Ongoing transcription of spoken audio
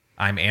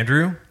I'm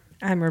Andrew.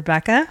 I'm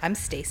Rebecca. I'm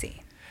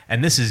Stacy.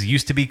 And this is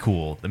Used to Be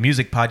Cool, the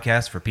music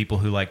podcast for people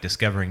who like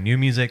discovering new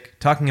music,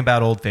 talking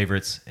about old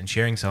favorites, and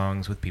sharing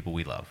songs with people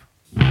we love.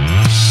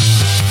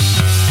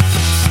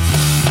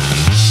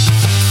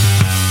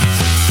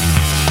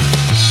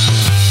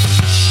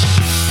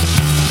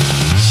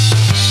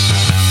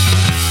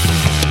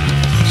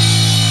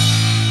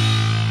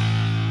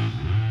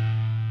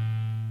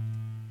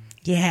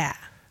 Yeah.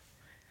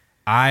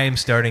 I'm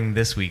starting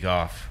this week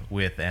off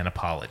with an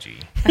apology.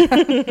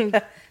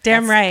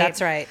 Damn right. That's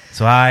right.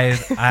 So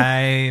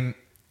I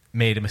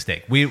made a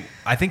mistake.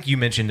 I think you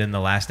mentioned in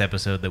the last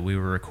episode that we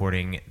were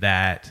recording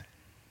that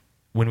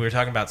when we were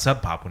talking about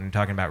Sub Pop, when we were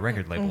talking about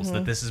record labels,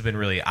 that this has been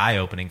really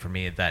eye-opening for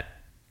me, that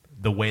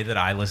the way that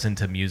I listen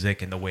to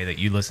music and the way that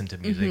you listen to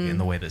music and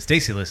the way that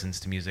Stacy listens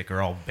to music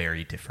are all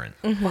very different.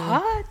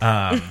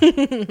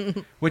 What?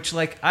 Which,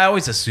 like, I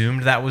always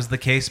assumed that was the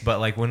case, but,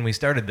 like, when we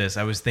started this,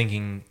 I was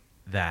thinking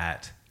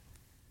that,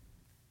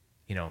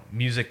 you know,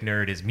 music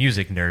nerd is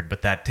music nerd,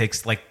 but that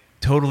takes, like,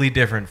 totally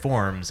different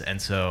forms,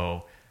 and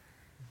so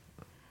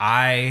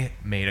I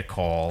made a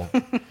call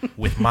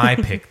with my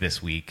pick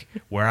this week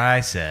where I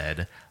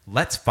said,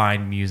 let's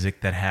find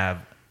music that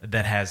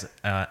has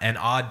an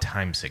odd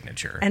time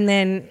signature. And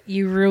then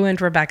you ruined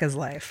Rebecca's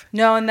life.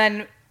 No, and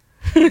then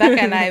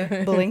Rebecca and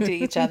I blinked at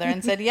each other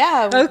and said,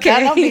 yeah, Okay.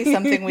 that'll be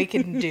something we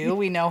can do.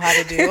 We know how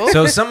to do.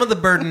 So some of the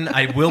burden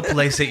I will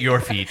place at your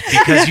feet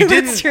because you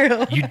That's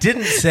true.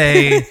 didn't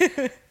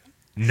say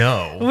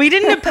no. We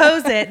didn't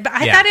oppose it, but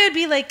I Yeah. thought it would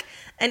be like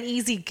an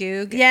easy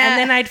Goog. Yeah. And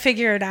then I'd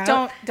figure it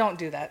out. Don't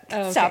do that.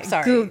 Oh, okay. Stop,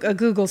 sorry. A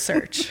Google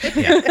search.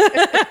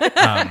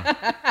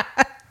 Yeah.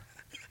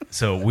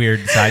 So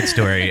weird side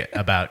story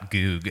about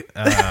Goog.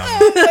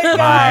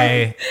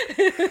 I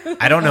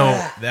don't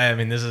know. I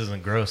mean, this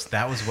isn't gross.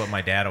 That was what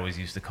my dad always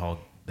used to call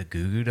the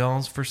Goo Goo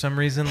Dolls for some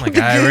reason. Like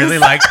I really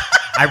liked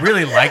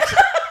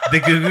the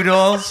Goo Goo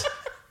Dolls.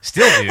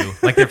 Still do.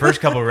 Like their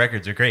first couple of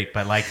records are great,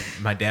 but like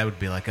my dad would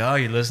be like, "Oh,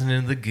 you're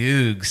listening to the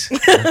Googs."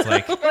 And it's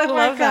like, I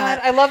love God.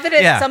 that. I love that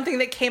it's Yeah. something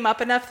that came up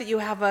enough that you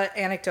have an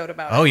anecdote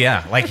about oh it.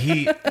 yeah, like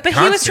But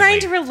he was trying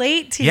to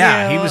relate to you.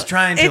 Yeah, he was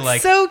trying to, it's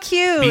like, so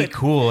cute. be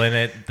cool, and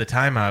at the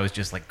time I was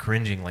just like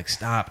cringing, like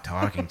stop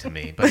talking to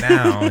me. But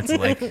now it's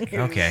like,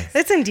 okay,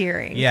 It's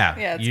endearing. yeah,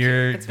 Yeah, it's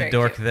you're cute. It's the very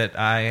dork cute. that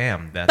I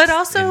am. That's But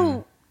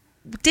also,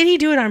 did he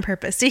do it on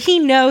purpose? Did he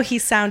know he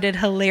sounded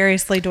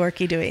hilariously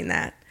dorky doing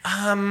that?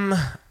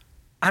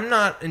 I'm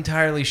not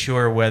entirely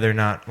sure whether or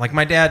not, like,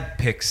 my dad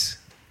picks,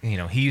 you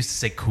know, he used to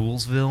say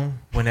Coolsville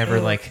whenever,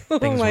 like,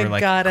 things my were,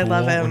 like, God, I cool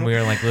love him. when we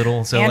were, like,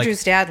 little. So,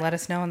 Andrew's dad, let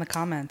us know in the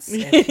comments.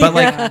 but,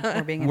 like,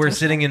 we're being we're intentional.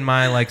 sitting in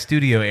my, like,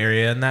 studio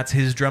area, and that's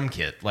his drum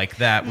kit. Like,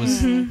 that was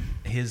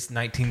his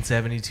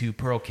 1972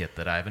 Pearl kit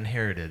that I've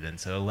inherited. And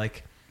so,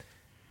 like,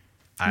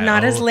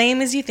 Not as lame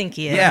as you think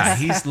he is. Yeah,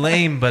 he's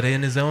lame, but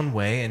in his own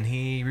way, and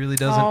he really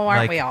doesn't, Oh,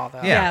 aren't like, we all,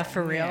 though? Yeah,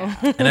 for real.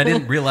 Yeah. And I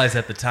didn't realize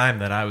at the time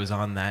that I was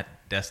on that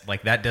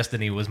that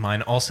destiny was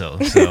mine also.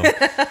 So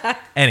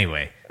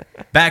anyway,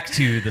 back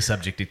to the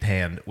subject at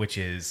hand, which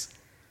is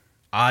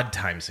odd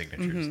time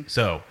signatures.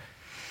 So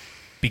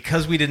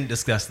because we didn't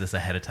discuss this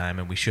ahead of time,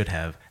 and we should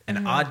have,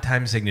 an odd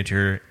time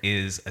signature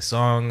is a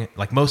song,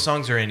 like most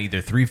songs are in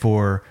either 3/4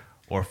 or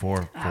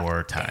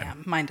 4/4 time.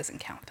 Damn, mine doesn't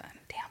count then.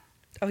 Damn.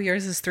 Oh,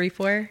 yours is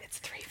 3/4? It's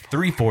 3/4.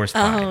 3/4 is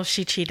fine. Oh,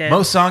 she cheated.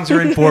 Most songs are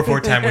in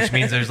 4/4 time, which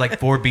means there's like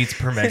 4 beats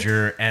per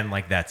measure, and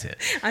like that's it.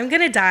 I'm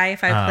going to die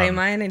if I play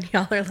mine and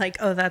y'all are like,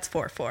 oh, that's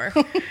 4/4.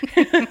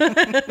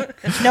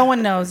 No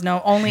one knows.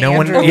 No, only No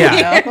Andrew one, will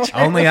yeah, know.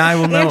 only I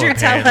will know. Andrew,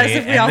 tell us apparently,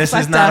 if we and all this is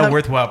fucked not up. a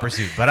worthwhile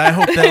pursuit. But I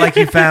hope that like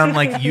you found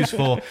like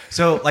useful.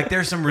 So like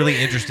there's some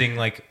really interesting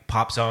like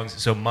pop songs.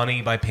 So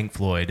 "Money" by Pink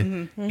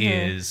Floyd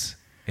is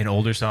an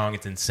older song.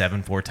 It's in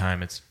 7/4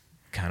 time. It's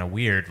kind of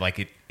weird. Like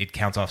it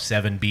counts off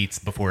 7 beats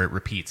before it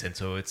repeats, and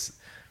so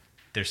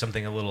there's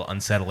something a little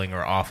unsettling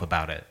or off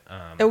about it.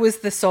 It was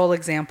the sole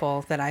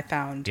example that I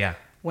found. Yeah.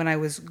 When I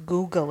was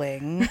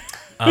Googling.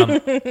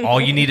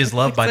 All You Need Is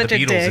Love by the Such a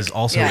Beatles dick. is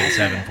also Yeah. in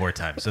 7/4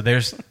 time. So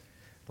there's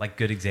like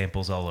good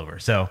examples all over.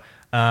 So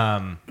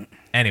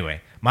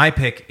anyway, my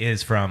pick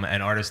is from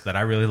an artist that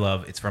I really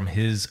love. It's from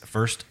his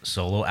first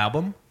solo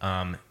album,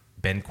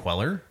 Ben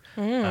Queller.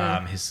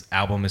 His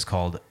album is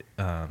called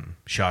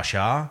Shaw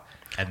Shaw,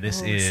 and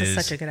this is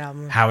such a good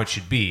album. How It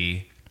Should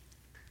Be,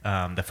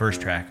 the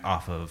first track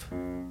off of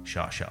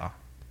Shaw Shaw.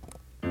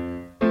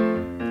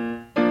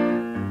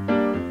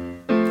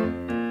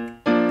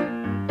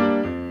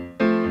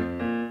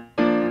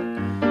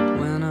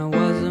 When I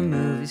was a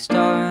movie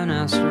star, an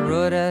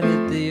asteroid had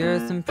hit the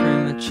earth and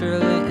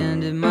prematurely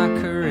ended my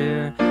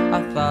career.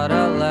 I thought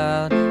out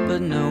loud,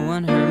 but no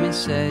one heard me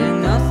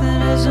saying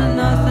nothing isn't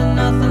nothing,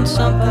 nothing,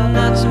 something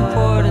that's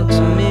important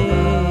to me.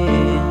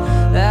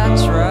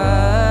 That's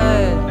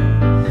right.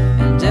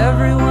 And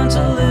everyone's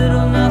a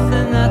little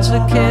nothing, that's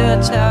okay,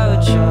 that's how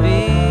it should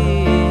be.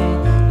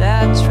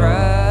 That's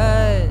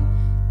right.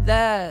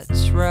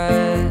 That's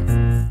right.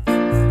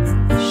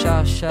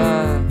 Shaw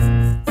Shaw.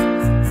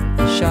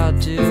 Shaw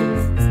do.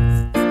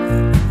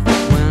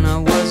 When I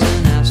was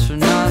an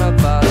astronaut, I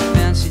bought a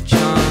fancy jet.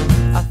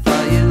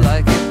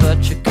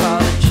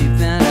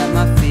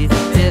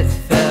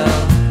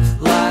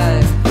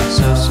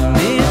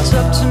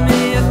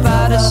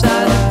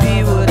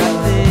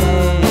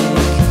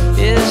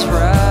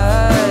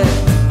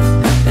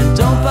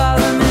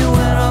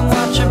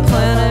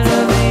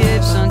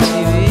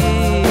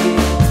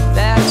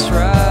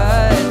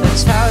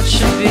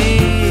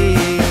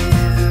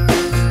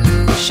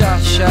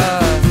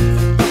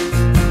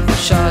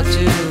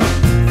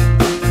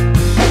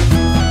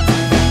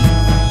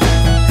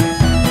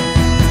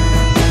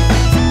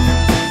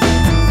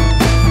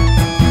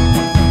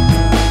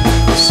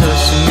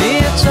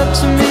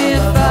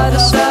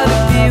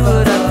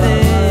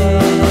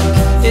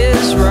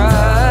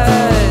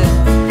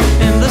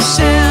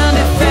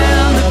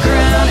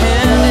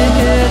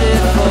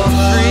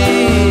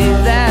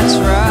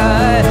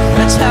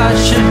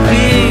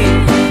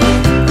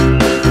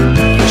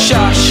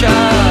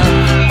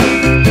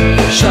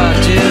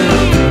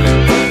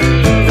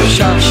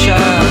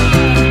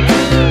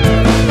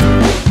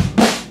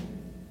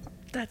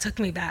 took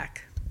me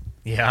back.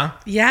 Yeah.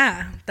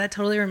 Yeah, that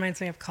totally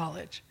reminds me of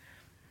college.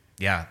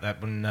 Yeah,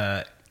 that one.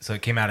 So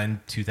it came out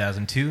in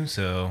 2002.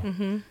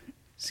 So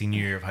senior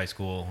year of high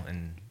school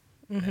and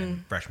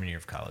freshman year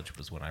of college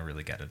was when I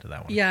really got into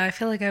that one. Yeah, I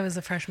feel like I was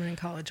a freshman in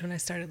college when I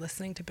started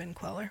listening to Ben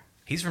Queller.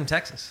 He's from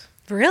Texas.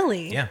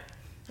 Really? Yeah.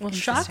 Well,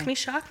 shock me.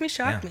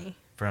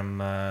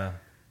 From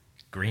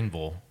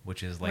Greenville,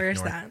 which is like Where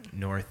is that?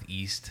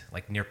 northeast,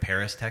 like near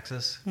Paris,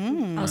 Texas.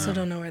 Also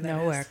don't know where that is.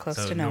 Nowhere, close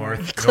So to nowhere.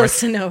 Close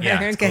to nowhere,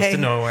 Yeah, it's okay. close to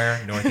nowhere,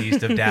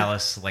 northeast of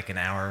Dallas, like an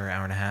hour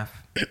and a half.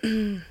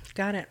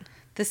 Got it.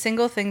 The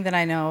single thing that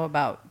I know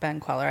about Ben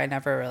Queller, I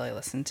never really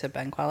listened to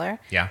Ben Queller.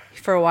 Yeah.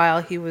 For a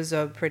while, he was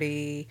a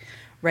pretty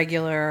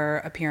regular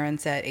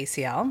appearance at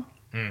ACL.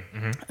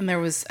 And there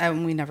was,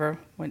 we never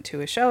went to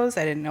his shows.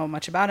 I didn't know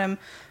much about him.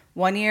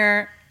 One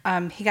year,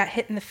 he got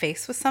hit in the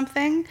face with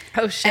something.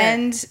 Oh, shit.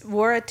 And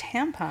wore a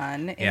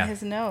tampon in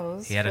his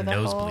nose. He had a for the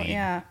whole- nosebleed.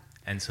 Yeah.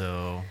 And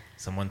so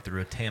someone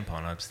threw a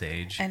tampon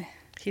upstage. And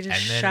He just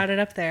And then- shot it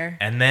up there.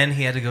 And then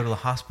he had to go to the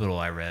hospital,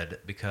 I read,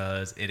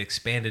 because it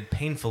expanded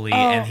painfully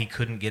and he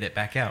couldn't get it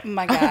back out.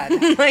 my God.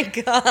 Oh my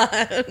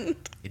God.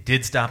 It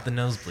did stop the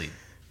nosebleed.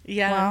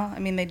 Yeah. Well, I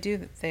mean, they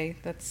did the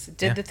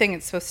thing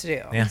it's supposed to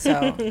do. Yeah.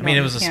 So I mean,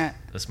 it was can't,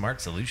 a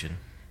smart solution.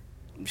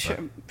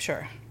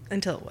 sure.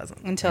 Until it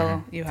wasn't.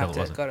 Until you have Until it to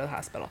wasn't. go to the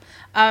hospital.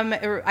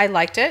 I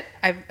liked it.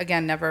 I've,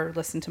 again, never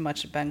listened to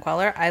much of Ben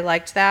Queller. I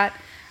liked that.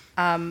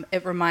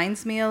 It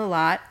reminds me a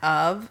lot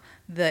of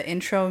the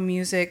intro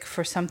music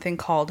for something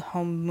called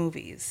Home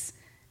Movies.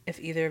 If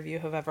either of you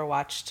have ever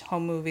watched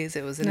Home Movies,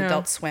 it was an No.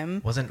 Adult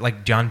Swim. Wasn't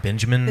like John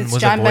Benjamin It's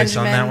was John a voice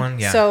Benjamin. on that one?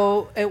 Yeah.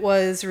 So it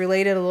was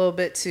related a little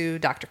bit to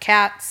Dr.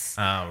 Katz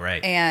Oh,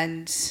 right.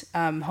 and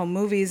Home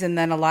Movies, and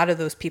then a lot of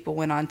those people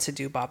went on to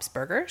do Bob's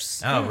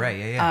Burgers. Oh, right.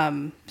 Yeah.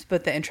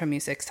 But the intro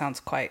music sounds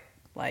quite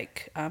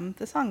like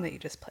the song that you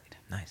just played.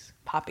 Nice.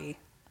 Poppy,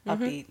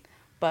 upbeat,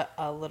 but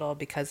a little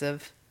because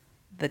of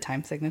the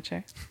time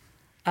signature.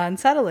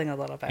 Unsettling a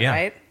little bit, Yeah.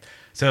 right?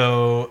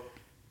 So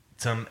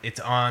it's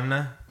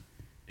on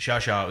Shaw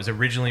Shaw. It was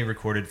originally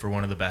recorded for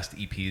one of the best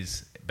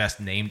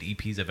named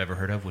EPs I've ever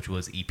heard of, which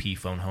was EP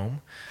Phone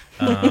Home.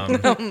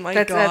 Oh my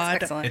That's God.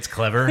 excellent. It's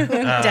clever.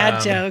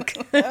 Dad joke.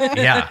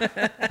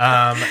 Yeah.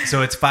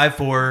 So it's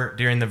 5/4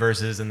 during the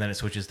verses, and then it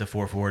switches to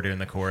 4/4 during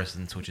the chorus,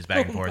 and switches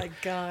back and Oh forth. my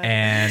God.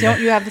 And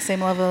Don't you have the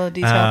same level of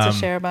detail to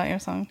share about your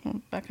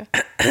song, Becca?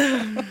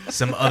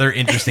 some other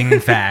interesting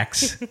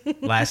facts.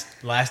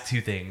 Last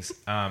two things.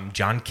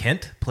 John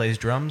Kent plays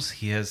drums.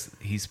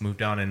 He's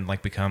moved on and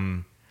like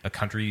become a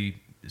country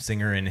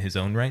singer in his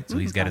own right, so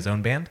he's got his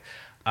own band.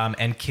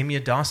 And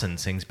Kimya Dawson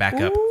sings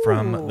backup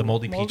from the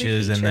Moldy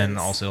Peaches, and then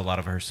also a lot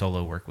of her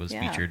solo work was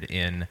featured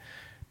in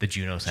the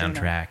Juno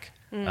soundtrack.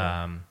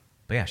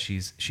 But yeah,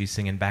 she's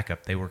singing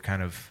backup. They were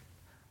kind of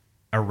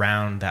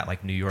around that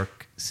like New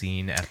York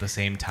scene at the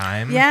same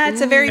time. Yeah,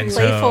 it's a very And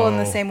playful in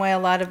the so- same way a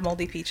lot of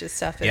Moldy Peaches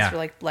stuff is Yeah.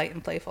 like light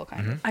and playful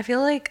kind of. I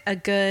feel like a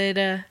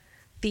good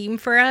theme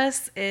for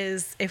us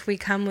is if we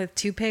come with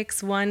two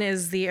picks. One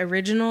is the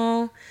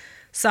original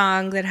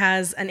song that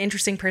has an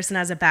interesting person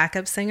as a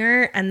backup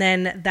singer, and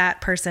then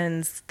that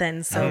person's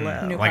then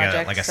solo. New like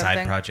project, a side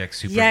something. project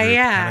super Yeah, group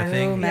yeah. kind of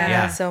thing. Ooh, meta,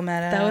 Yeah. so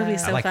meta. That would be I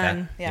so like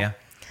fun. that. Yeah.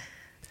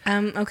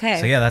 Yeah. Okay.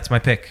 So yeah, that's my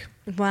pick.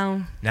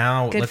 Well,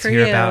 Now Good let's for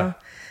hear you, about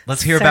about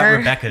sir.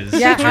 Rebecca's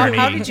Yeah, journey.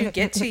 how did you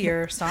get to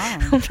your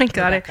song? oh my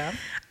God. Rebecca?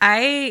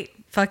 I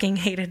fucking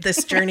hated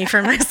this journey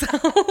for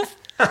myself.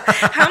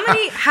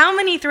 How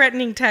many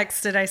threatening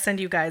texts did I send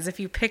you guys if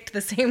you picked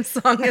the same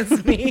song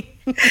as me?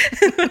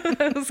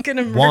 I was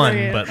gonna murder One,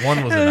 you. but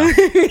one was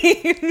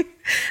enough.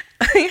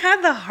 I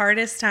had the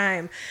hardest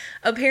time.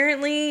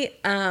 Apparently,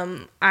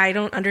 I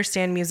don't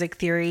understand music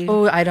theory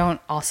Oh, I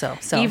don't also.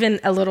 So even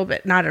a little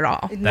bit, not at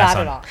all. not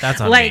at all. That's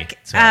on me. Like,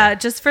 Sorry.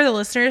 just for the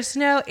listeners to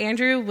know,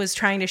 Andrew was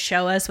trying to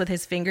show us with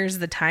his fingers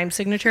the time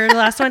signature of the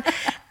last one.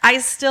 I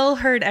still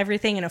heard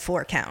everything in a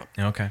 4 count.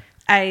 Okay.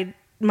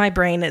 My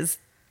brain is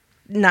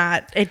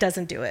not, it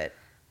doesn't do it.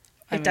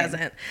 It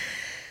doesn't.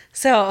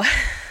 So,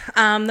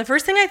 the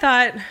first thing I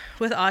thought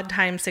with odd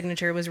time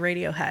signature was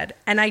Radiohead.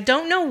 And I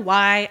don't know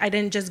why I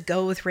didn't just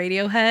go with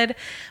Radiohead,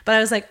 but I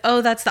was like,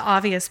 oh, that's the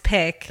obvious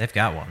pick. They've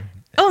got one.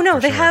 Oh no,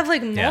 For they sure. have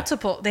like Yeah.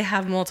 multiple. They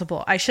have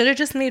multiple. I should have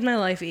just made my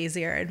life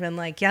easier and been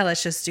like, yeah,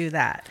 let's just do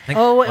that. I think,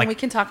 Oh, and like, we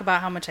can talk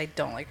about how much I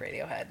don't like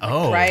Radiohead. Like,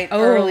 Oh. right Oh.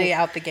 early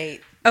out the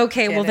gate.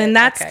 Okay, Get well then it?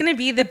 that's Okay. going to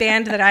be the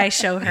band that I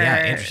show her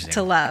Yeah, interesting.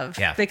 to love.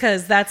 Yeah.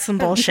 Because that's some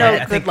bullshit. I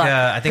Good think luck.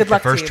 I think Good the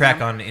luck to first you, track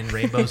man. on In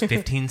Rainbow's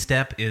 15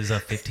 Step is a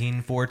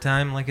 15/4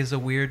 time, like is a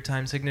weird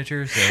time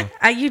signature. So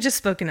You just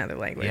spoke another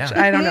language. Yeah.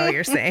 I don't know what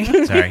you're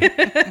saying. sorry.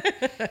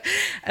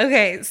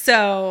 Okay,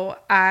 so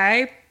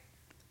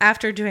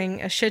after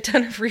doing a shit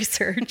ton of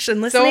research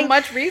and listening So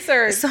much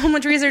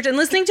research. and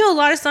listening to a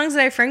lot of songs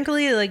that I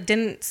frankly like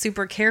didn't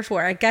super care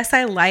for. I guess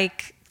I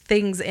like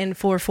things in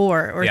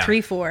 4/4 or Yeah.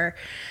 3/4.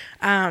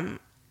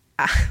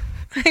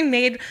 I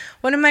made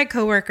one of my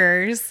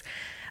coworkers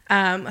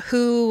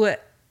who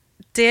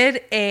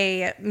did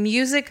a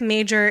music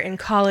major in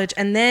college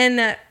and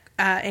then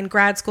in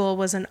grad school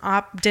was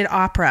did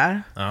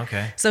opera. Oh,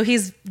 okay. So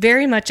he's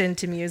very much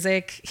into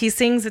music. He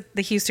sings at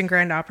the Houston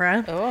Grand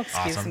Opera. Oh,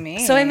 excuse Awesome.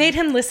 me. So I made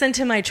him listen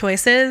to my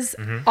choices.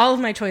 All of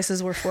my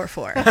choices were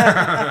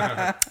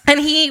 4/4. And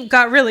he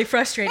got really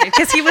frustrated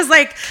because he was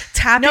like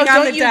tapping No, on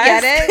don't the you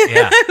desk. get it?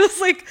 Yeah. I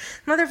was like,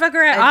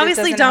 motherfucker, I It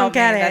obviously doesn't don't help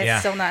get me. it. That's Yeah.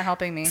 still not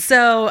helping me.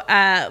 So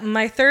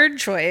my third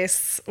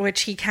choice,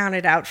 which he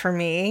counted out for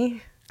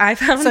me, I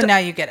found... So now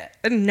you get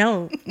it.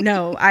 No.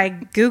 I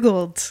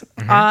Googled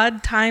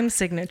odd time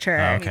signature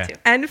Oh, okay. Me too.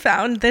 and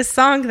found this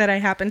song that I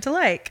happen to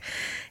like.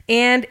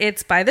 And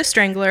it's by the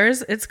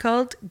Stranglers. It's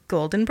called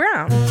Golden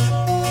Brown.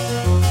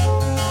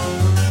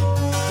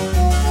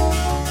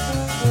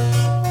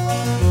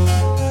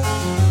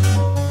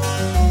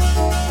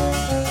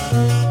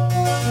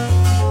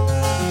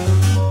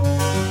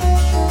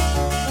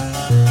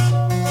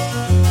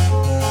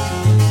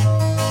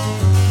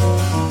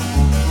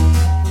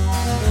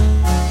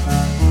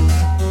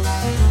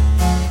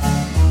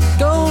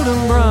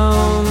 Golden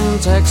brown,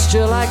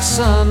 texture like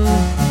sun,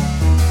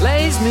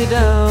 lays me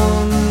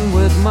down.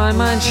 With my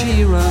mind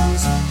she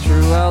runs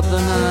throughout the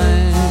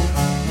night.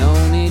 No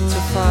need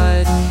to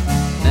fight,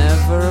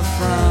 never a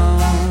frown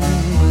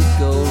with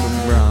golden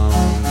brown.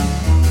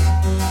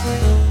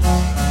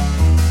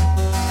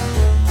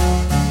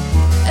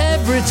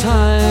 Every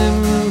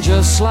time,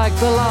 just like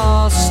the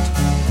last,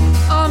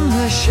 on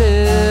her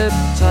ship,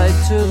 tied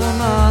to the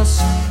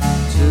mast,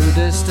 to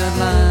distant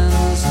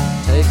lands,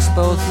 takes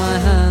both my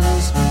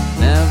hands,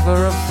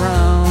 never a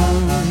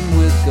frown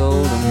with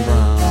golden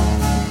brown.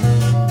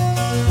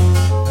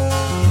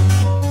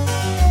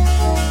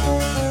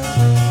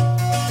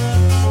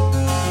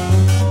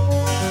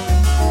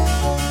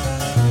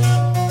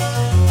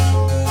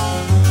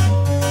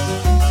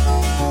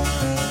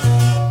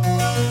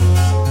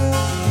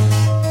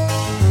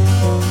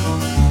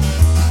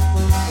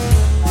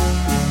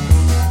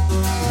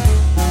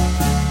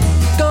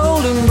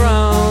 Golden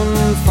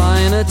brown,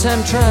 fine a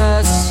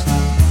temptress.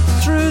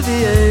 Through the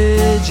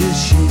ages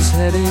she's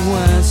heading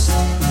west.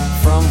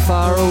 From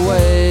far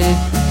away,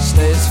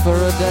 stays for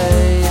a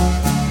day.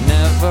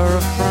 Never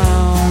a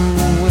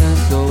frown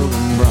with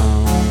golden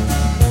brown.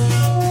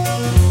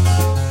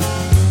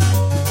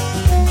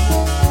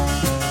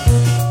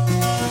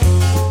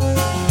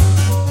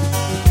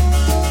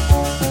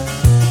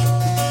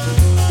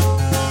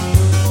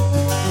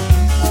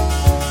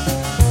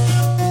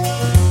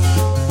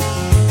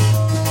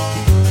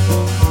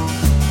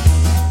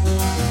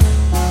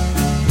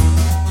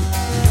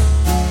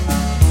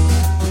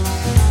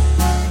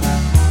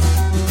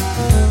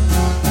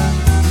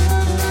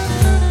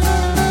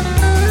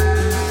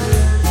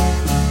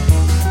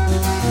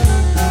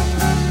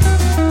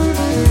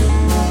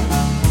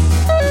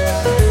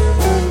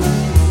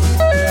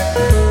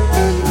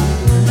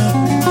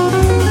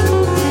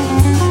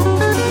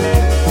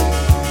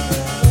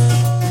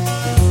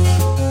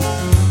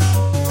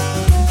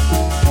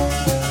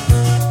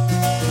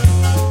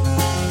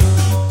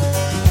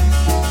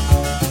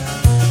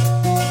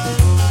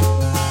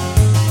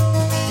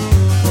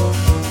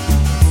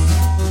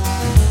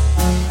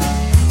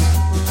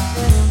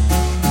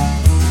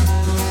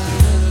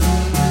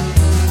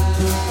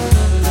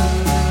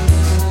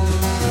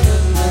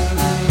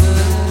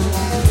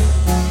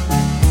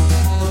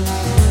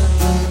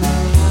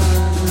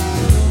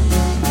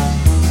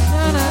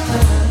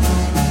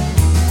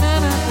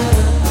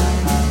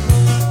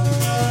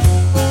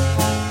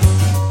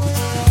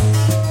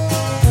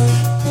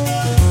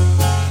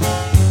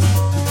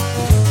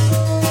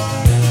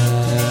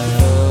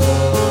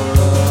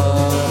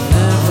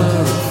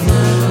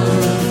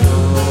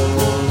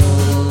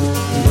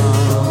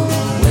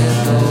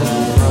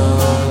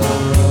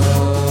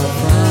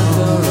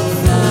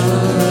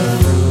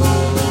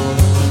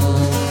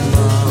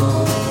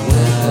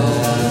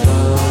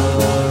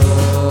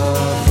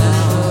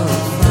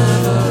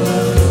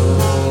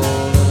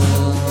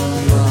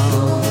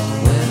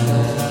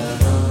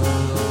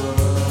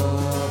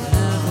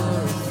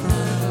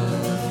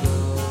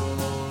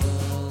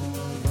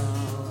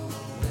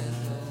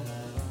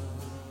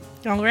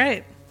 All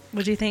right.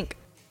 What do you think?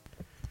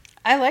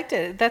 I liked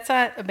it. That's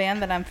not a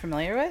band that I'm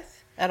familiar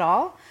with at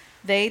all.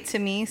 They, to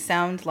me,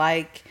 sound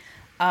like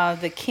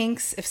the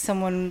Kinks if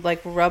someone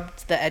like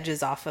rubbed the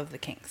edges off of the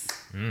Kinks.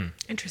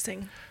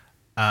 Interesting.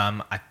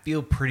 I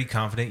feel pretty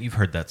confident you've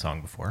heard that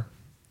song before.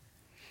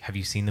 Have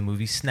you seen the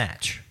movie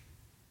Snatch?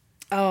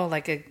 Oh,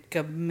 like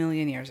a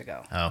million years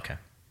ago. Oh, okay.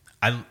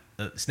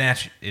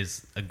 Snatch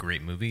is a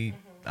great movie,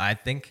 I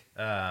think.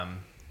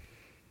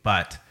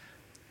 But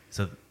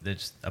so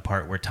there's a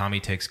part where Tommy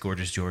takes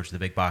Gorgeous George, the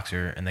big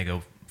boxer, and they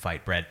go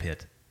fight Brad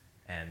Pitt,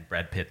 and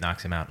Brad Pitt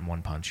knocks him out in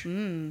one punch.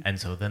 And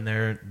so then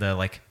the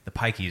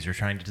Pikeys are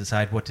trying to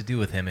decide what to do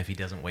with him if he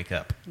doesn't wake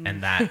up,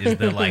 and that is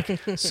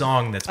the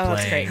song that's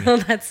that's playing great. Oh,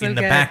 that's so in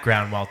the good.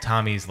 background while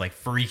Tommy's like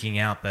freaking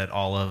out that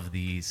all of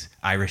these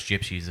Irish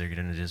gypsies are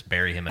going to just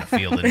bury him in a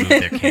field and move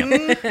their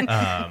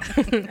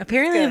camp.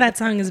 Apparently that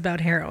song is about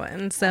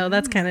heroin, so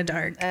that's kind of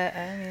dark.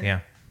 I mean,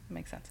 Yeah.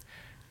 makes sense.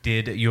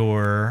 Did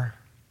your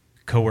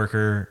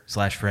coworker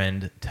 /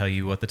 friend tell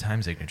you what the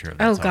time signature of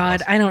that Oh song God,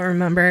 was? I don't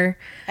remember.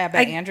 I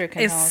bet Andrew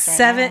can Is tell us right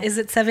 7? now. Is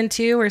it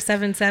 7-2 or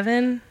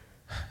 7-7?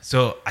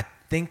 So I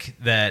think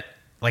that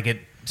like at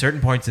certain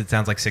points it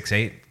sounds like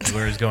 6/8,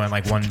 where it's going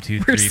like 1,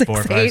 2, We're 3,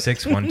 4, 5, 6/8.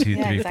 6, 1, 2, 3,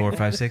 Yeah, 4, exactly.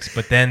 5, 6.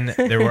 But then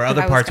there were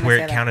other I was parts gonna where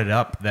say it that. counted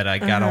up that I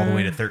got all the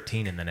way to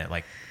 13, and then it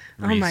like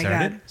Oh my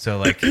restarted. God. So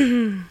like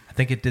I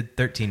think it did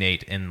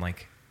 13/8 in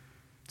like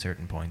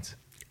certain points.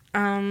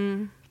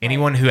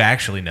 Anyone who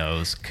actually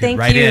knows could Thank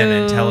write in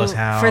and you tell us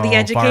how for the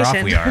far off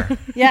education. we are.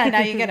 Yeah, now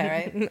you get it,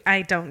 right?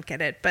 I don't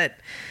get it, but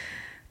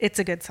it's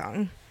a good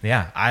song.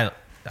 Yeah,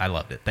 I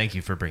loved it. Thank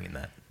you for bringing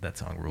that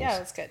song rules. Yeah, it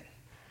was good.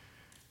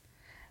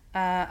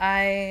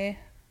 I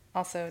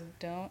also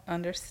didn't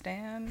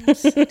understand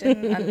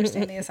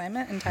the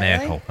assignment Mea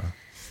entirely.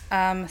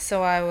 culpa.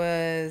 So I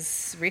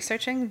was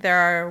researching. There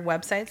are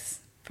websites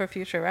for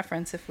future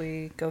reference if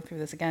we go through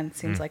this again.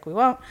 Seems like we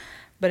won't.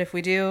 But if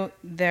we do,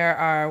 there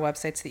are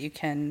websites that you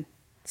can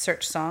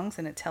search songs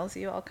and it tells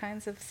you all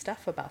kinds of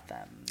stuff about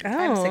them.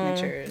 Time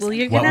signatures. Well,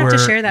 you're What gonna have to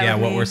were- share that Yeah,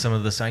 with what me. were some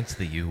of the sites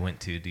that you went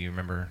to? Do you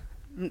remember?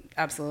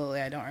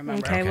 Absolutely, I don't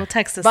remember. Okay, we'll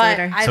text us But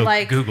later. I So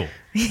like Google.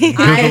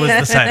 Google is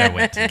the site I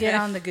went to. get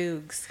on the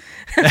Googs.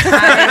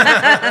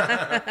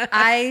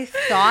 I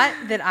thought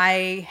that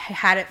I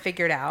had it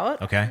figured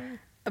out, Okay.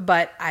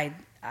 but I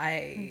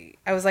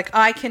was like, oh,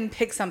 I can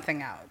pick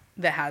something out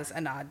that has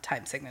an odd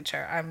time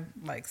signature. I'm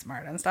like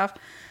smart and stuff.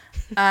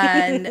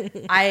 And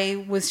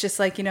I was just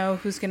like,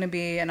 who's going to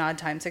be an odd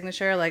time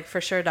signature? Like for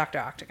sure, Dr.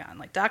 Octagon.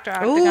 Like Dr.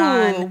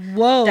 Octagon. Ooh,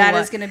 whoa. That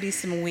is going to be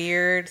some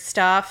weird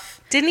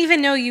stuff. Didn't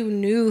even know you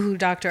knew who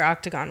Dr.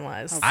 Octagon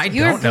was. I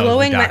You were don't know who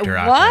blowing my- Dr.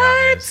 Octagon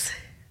What? is.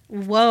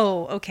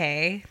 Whoa.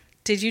 Okay.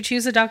 Did you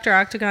choose a Dr.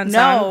 Octagon No,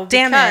 song?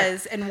 Damn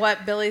because and what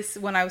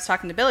when I was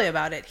talking to Billy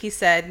about it, he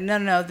said,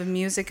 no, the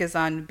music is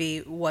on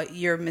beat. What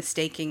you're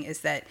mistaking is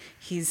that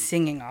he's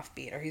singing off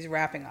beat or he's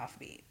rapping off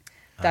beat.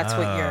 That's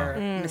what you're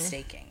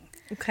mistaking.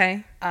 it.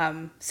 Okay.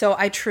 So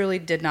I truly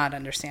did not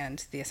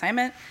understand the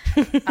assignment.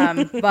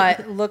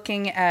 But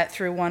looking at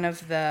through one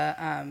of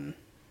the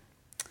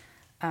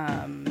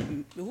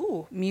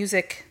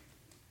music,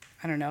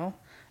 I don't know,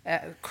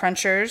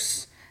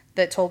 crunchers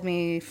that told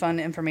me fun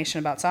information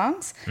about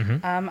songs.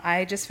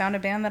 I just found a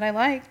band that I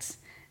liked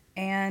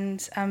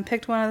and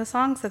picked one of the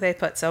songs that they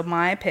put. So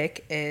my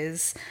pick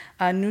is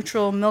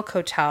Neutral Milk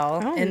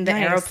Hotel Oh, in the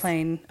nice.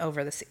 Aeroplane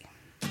Over the Sea.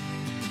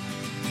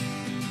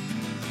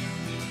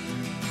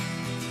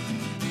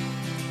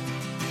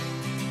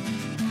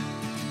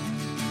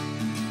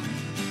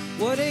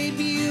 What a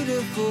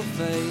beautiful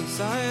face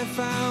I have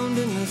found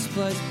in this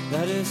place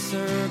that is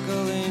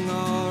circling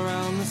all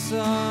around the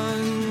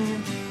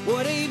sun.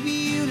 What a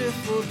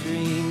beautiful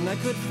dream that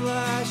could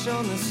flash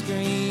on the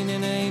screen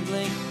in a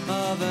blink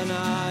of an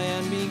eye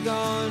and be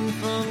gone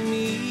from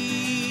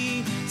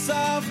me.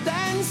 Soft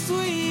and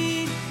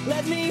sweet,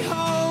 let me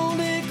hold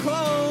it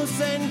close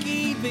and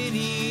keep it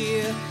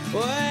here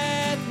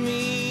with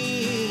me.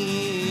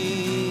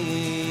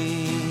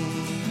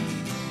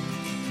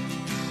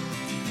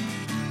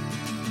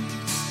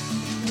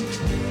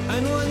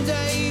 And one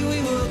day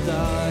we will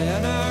die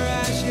and our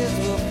ashes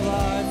will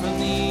fly from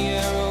the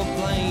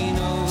aeroplane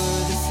over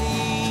the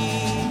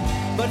sea.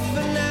 But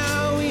for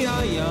now we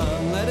are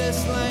young, let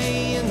us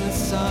lay in the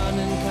sun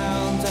and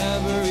count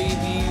every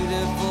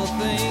beautiful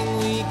thing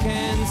we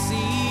can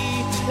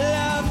see.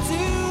 Love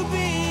to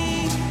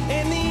be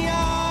in the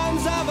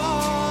arms of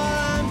all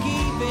I'm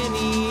keeping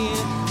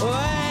here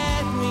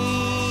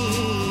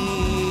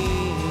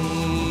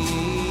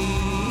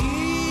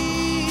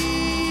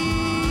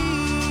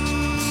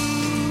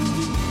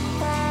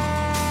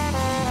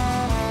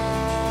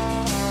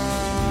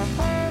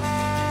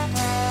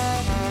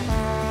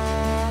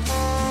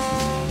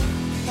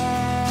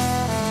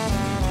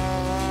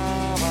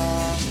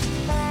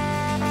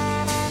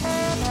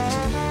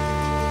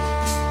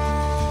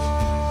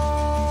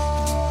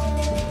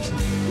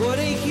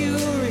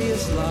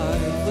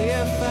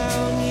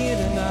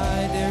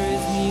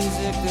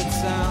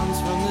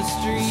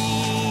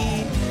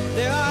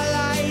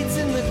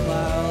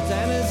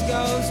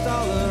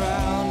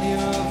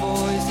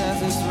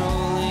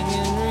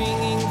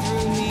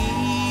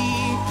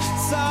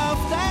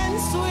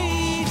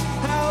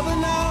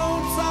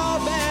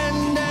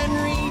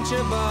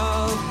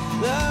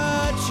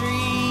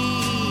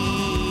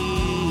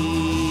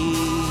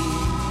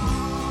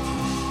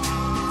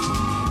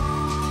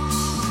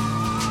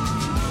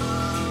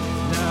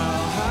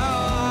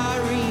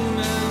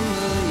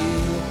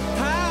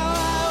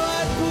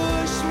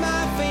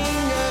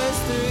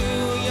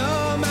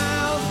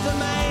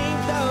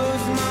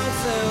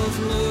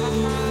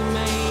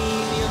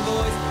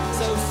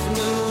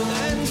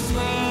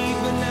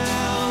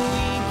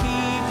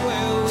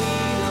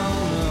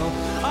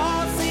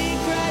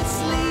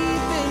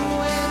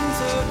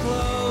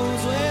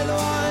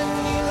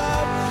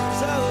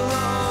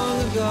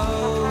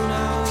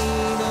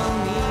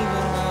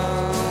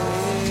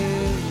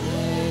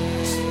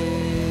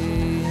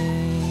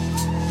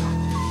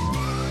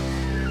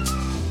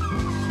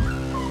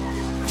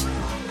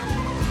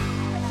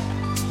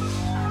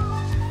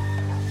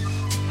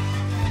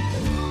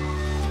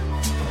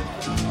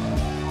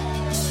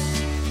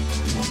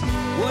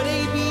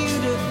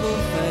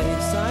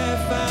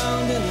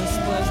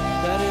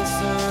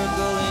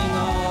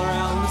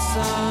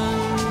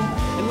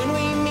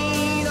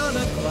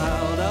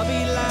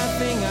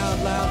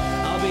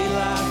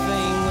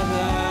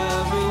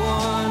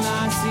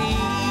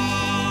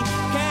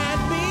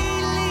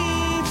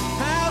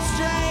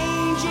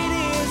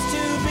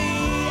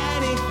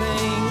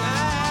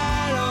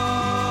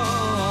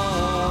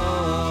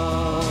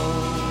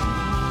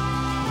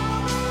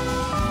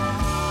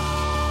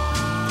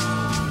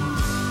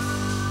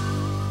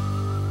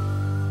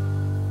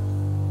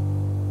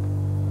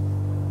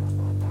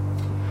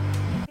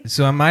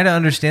So am I to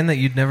understand that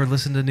you'd never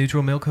listened to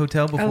Neutral Milk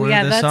Hotel before Oh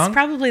yeah, this that's song?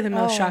 probably the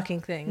most Oh. shocking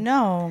thing.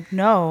 No.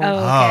 Oh, okay.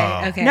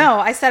 Oh. Okay.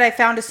 No, I said I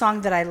found a song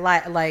that I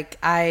like.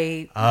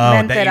 I Oh,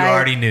 meant that you I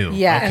already knew.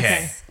 Yes.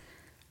 Okay.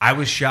 I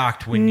was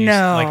shocked when you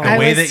No. like the I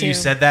way was that you too.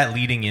 said that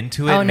leading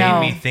into it Oh, made no.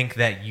 me think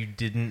that you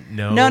didn't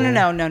know. No.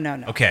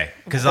 Okay,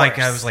 because Of like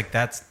I course. was like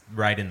that's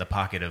right in the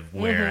pocket of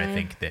where I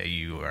think that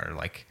you are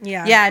like.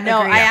 Yeah. Yeah,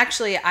 no,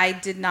 agreed. I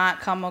did not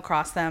come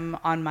across them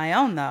on my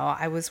own though.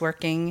 I was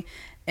working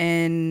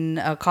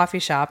in a coffee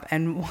shop,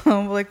 and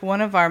like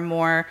one of our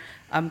more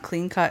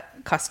clean cut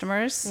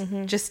customers,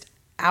 just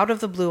out of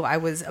the blue, I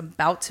was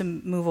about to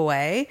move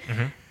away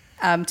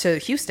to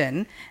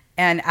Houston,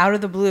 and out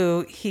of the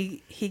blue,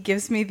 he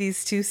gives me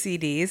these 2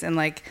 CDs and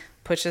like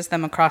pushes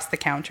them across the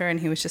counter, and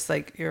he was just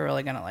like, "You're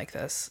really gonna like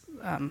this.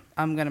 I'm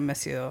gonna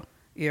miss you.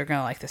 You're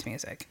gonna like this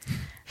music."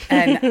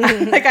 And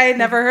like I had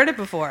never heard it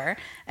before,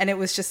 and it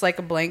was just like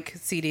a blank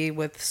CD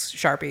with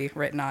Sharpie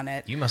written on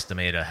it, You must have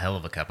made a hell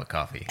of a cup of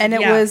coffee. and it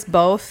Yeah. was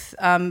both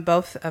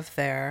of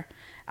their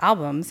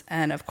albums,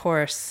 and of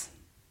course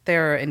they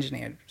were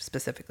engineered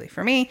specifically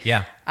for me.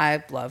 Yeah.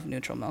 I love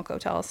Neutral Milk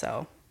Hotel,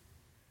 so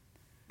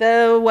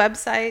the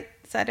website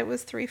said it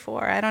was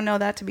 3/4. I don't know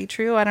that to be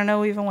true. I don't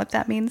know even what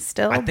that means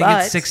still. I think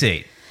but it's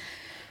 6/8.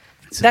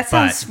 That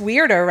sounds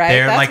weirder, right?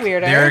 They're That's like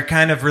weirder. they're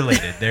kind of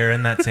related. They're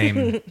in that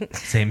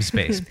same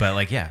space, but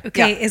like yeah.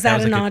 Okay, Yeah, is that that,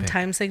 was a an good odd pick.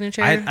 time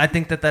signature? I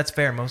think that's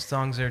fair. Most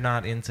songs are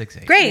not in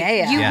 6/8. Great.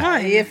 Yeah. You Yeah.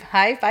 won. If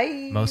high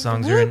five. Most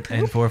songs are in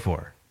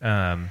 4/4.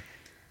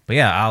 But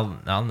yeah,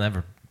 I'll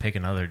never pick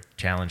another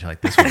challenge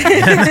like this one.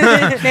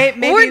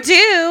 Maybe, We're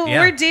due. Yeah.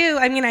 We're due.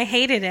 I mean, I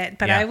hated it,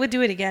 but Yeah. I would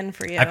do it again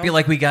for you. I feel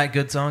like we got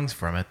good songs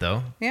from it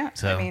though. Yeah,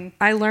 So I mean,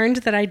 I learned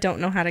that I don't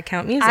know how to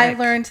count music. I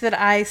learned that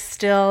I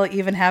still,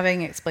 even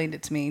having explained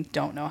it to me,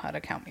 don't know how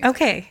to count music.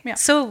 Okay. Yeah.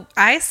 So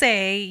I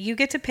say you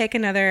get to pick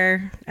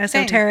another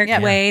esoteric yeah.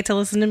 way to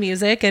listen to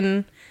music,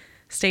 and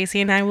Stacy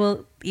and I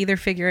will either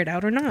figure it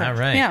out or not. all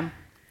right. Yeah.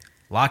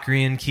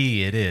 Locrian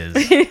Key it is. A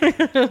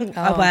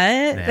what?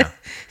 Yeah.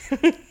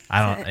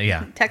 I don't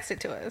yeah. Text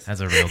it to us.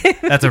 That's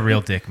a real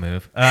dick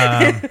move.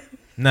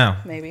 No.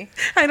 Maybe.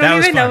 I That don't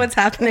was even know fun. what's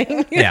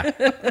happening. Yeah.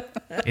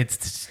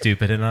 It's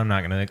stupid and I'm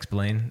not going to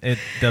explain. It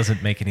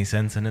doesn't make any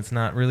sense and it's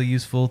not really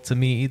useful to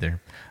me either.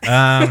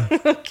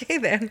 Okay,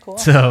 then. Cool.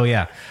 So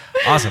yeah.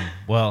 Awesome.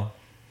 Well,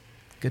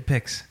 good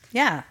picks.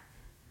 Yeah.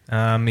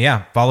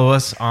 Yeah, follow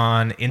us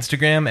on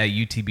Instagram at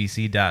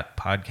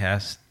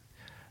utbc.podcast.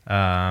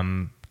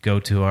 Go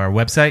to our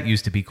website,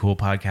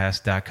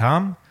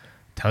 usetobecoolpodcast.com.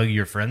 Tell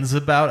your friends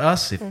about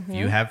us. If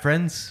you have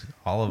friends,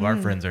 all of our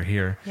friends are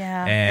here.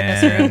 Yeah,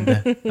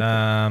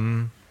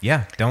 And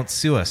yeah, don't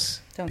sue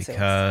us. Don't sue us.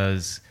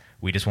 because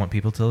we just want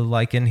people to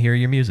like and hear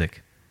your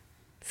music.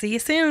 See you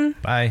soon.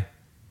 Bye.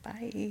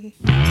 Bye.